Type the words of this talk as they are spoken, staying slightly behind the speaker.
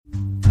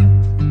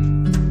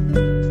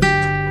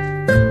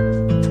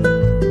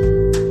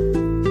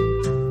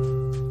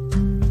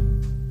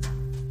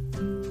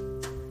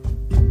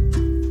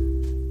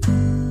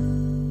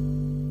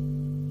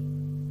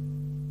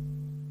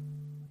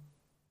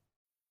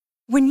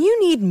When you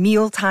need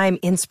mealtime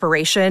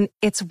inspiration,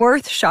 it's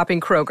worth shopping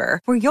Kroger,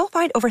 where you'll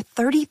find over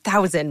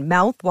 30,000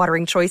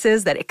 mouth-watering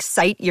choices that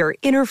excite your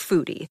inner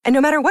foodie. And no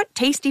matter what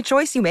tasty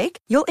choice you make,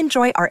 you'll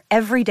enjoy our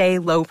everyday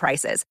low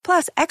prices,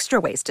 plus extra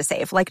ways to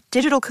save, like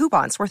digital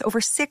coupons worth over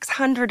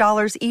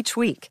 $600 each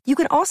week. You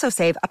can also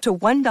save up to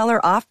 $1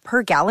 off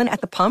per gallon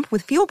at the pump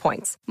with fuel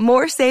points.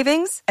 More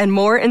savings and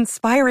more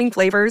inspiring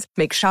flavors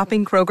make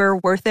shopping Kroger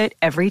worth it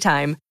every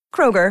time.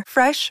 Kroger,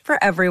 fresh for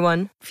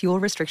everyone. Fuel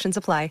restrictions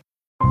apply.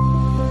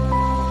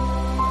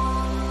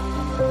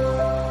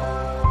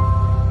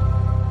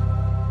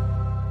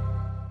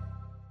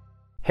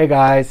 Hey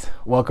guys,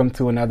 welcome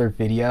to another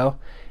video,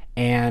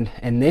 and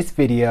in this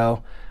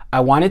video I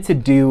wanted to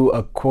do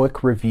a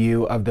quick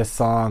review of the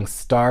song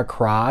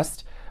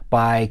Star-Crossed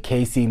by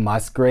Kacey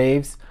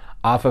Musgraves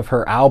off of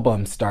her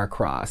album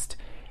Star-Crossed.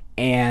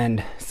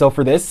 And so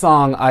for this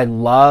song, I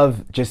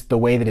love just the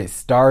way that it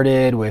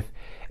started with,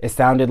 it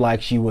sounded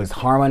like she was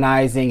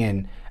harmonizing,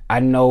 and I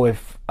don't know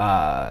if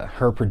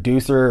her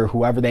producer or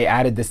whoever, they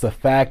added this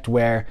effect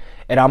where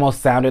it almost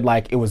sounded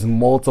like it was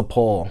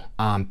multiple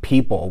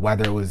people,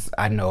 whether it was,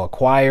 I don't know, a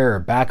choir or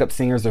backup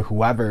singers or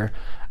whoever,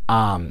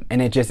 and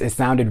it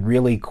sounded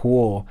really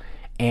cool,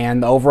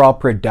 and the overall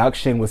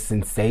production was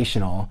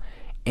sensational,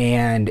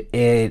 and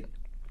it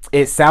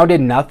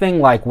sounded nothing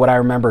like what I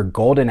remember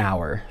Golden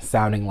Hour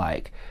sounding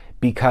like,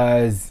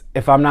 because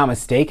if I'm not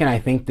mistaken, I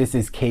think this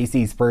is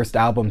Kacey's first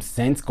album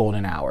since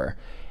Golden Hour.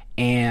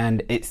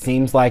 And it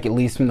seems like, at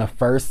least from the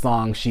first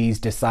song, she's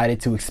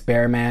decided to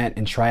experiment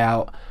and try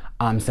out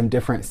some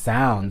different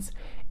sounds.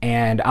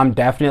 And I'm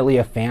definitely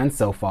a fan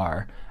so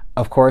far.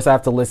 Of course, I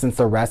have to listen to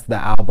the rest of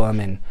the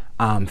album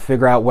and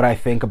figure out what I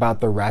think about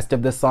the rest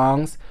of the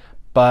songs.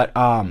 But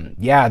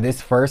yeah,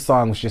 this first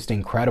song was just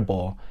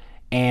incredible.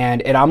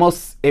 And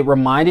it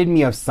reminded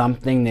me of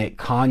something that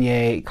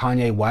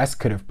Kanye West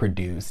could have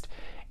produced.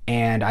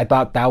 And I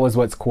thought that was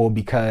what's cool,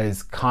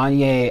 because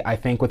Kanye, I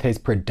think with his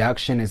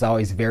production, is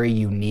always very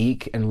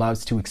unique and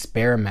loves to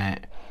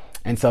experiment.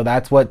 And so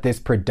that's what this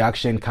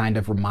production kind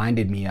of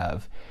reminded me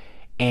of.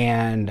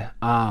 And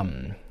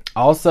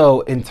also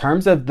in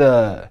terms of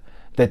the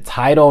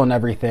title and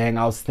everything,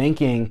 I was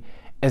thinking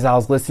as I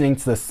was listening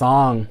to the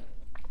song,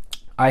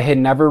 I had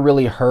never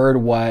really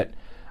heard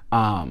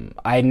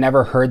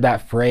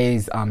that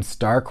phrase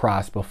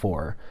star-crossed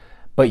before.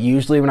 But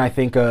usually when I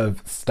think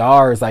of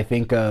stars, I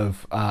think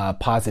of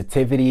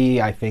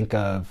positivity, I think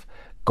of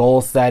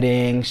goal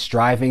setting,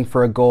 striving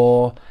for a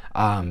goal,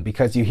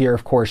 because you hear,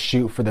 of course,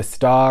 shoot for the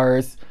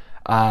stars.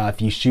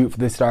 If you shoot for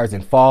the stars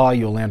and fall,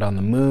 you'll land on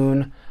the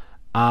moon.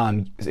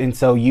 And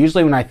so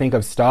usually when I think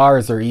of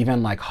stars, or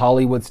even like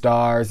Hollywood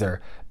stars or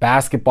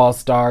basketball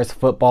stars,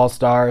 football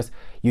stars,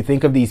 you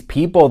think of these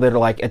people that are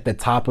like at the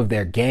top of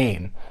their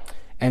game.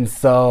 And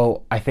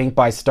so I think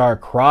by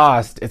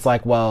star-crossed, it's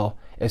like, well,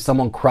 if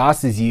someone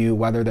crosses you,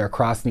 whether they're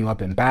crossing you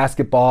up in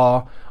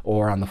basketball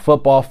or on the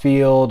football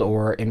field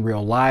or in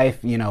real life,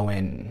 you know,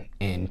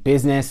 in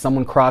business,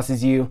 someone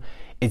crosses you,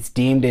 it's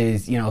deemed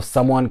as, you know,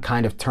 someone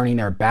kind of turning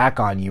their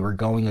back on you or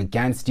going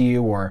against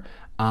you or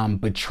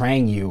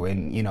betraying you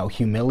and, you know,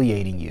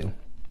 humiliating you.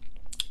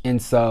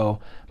 And so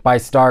by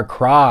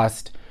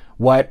star-crossed,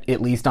 what at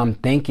least I'm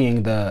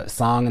thinking the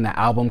song and the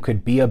album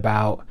could be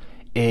about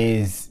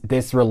is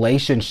this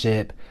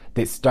relationship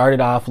that started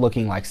off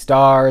looking like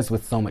stars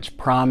with so much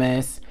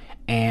promise,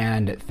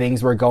 and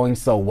things were going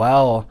so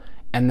well,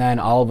 and then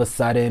all of a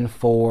sudden,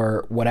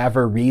 for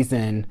whatever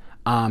reason,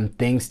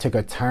 things took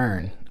a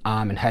turn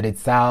and headed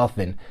south.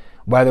 And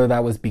whether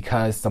that was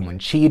because someone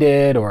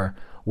cheated or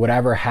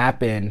whatever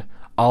happened,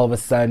 all of a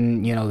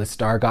sudden, you know, the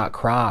star got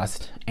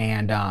crossed,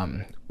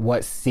 and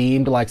what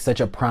seemed like such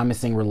a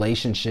promising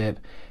relationship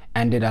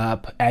ended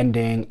up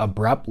ending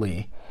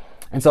abruptly.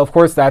 And so, of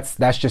course, that's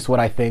just what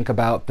I think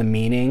about the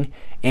meaning.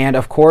 And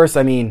of course,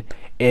 I mean,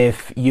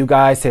 if you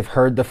guys have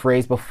heard the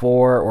phrase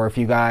before, or if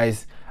you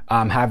guys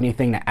have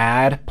anything to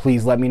add,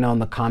 please let me know in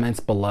the comments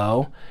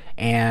below.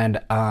 And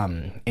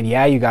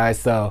yeah, you guys,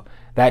 so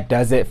that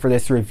does it for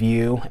this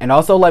review. And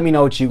also let me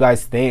know what you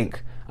guys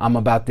think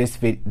about this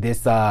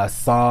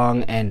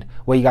song, and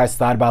what you guys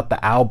thought about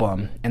the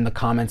album in the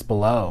comments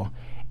below.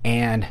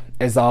 And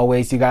as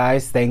always, you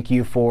guys, thank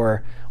you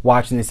for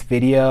watching this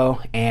video,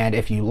 and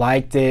if you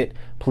liked it,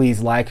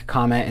 please like,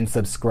 comment, and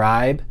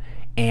subscribe,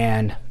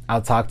 and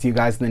I'll talk to you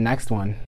guys in the next one.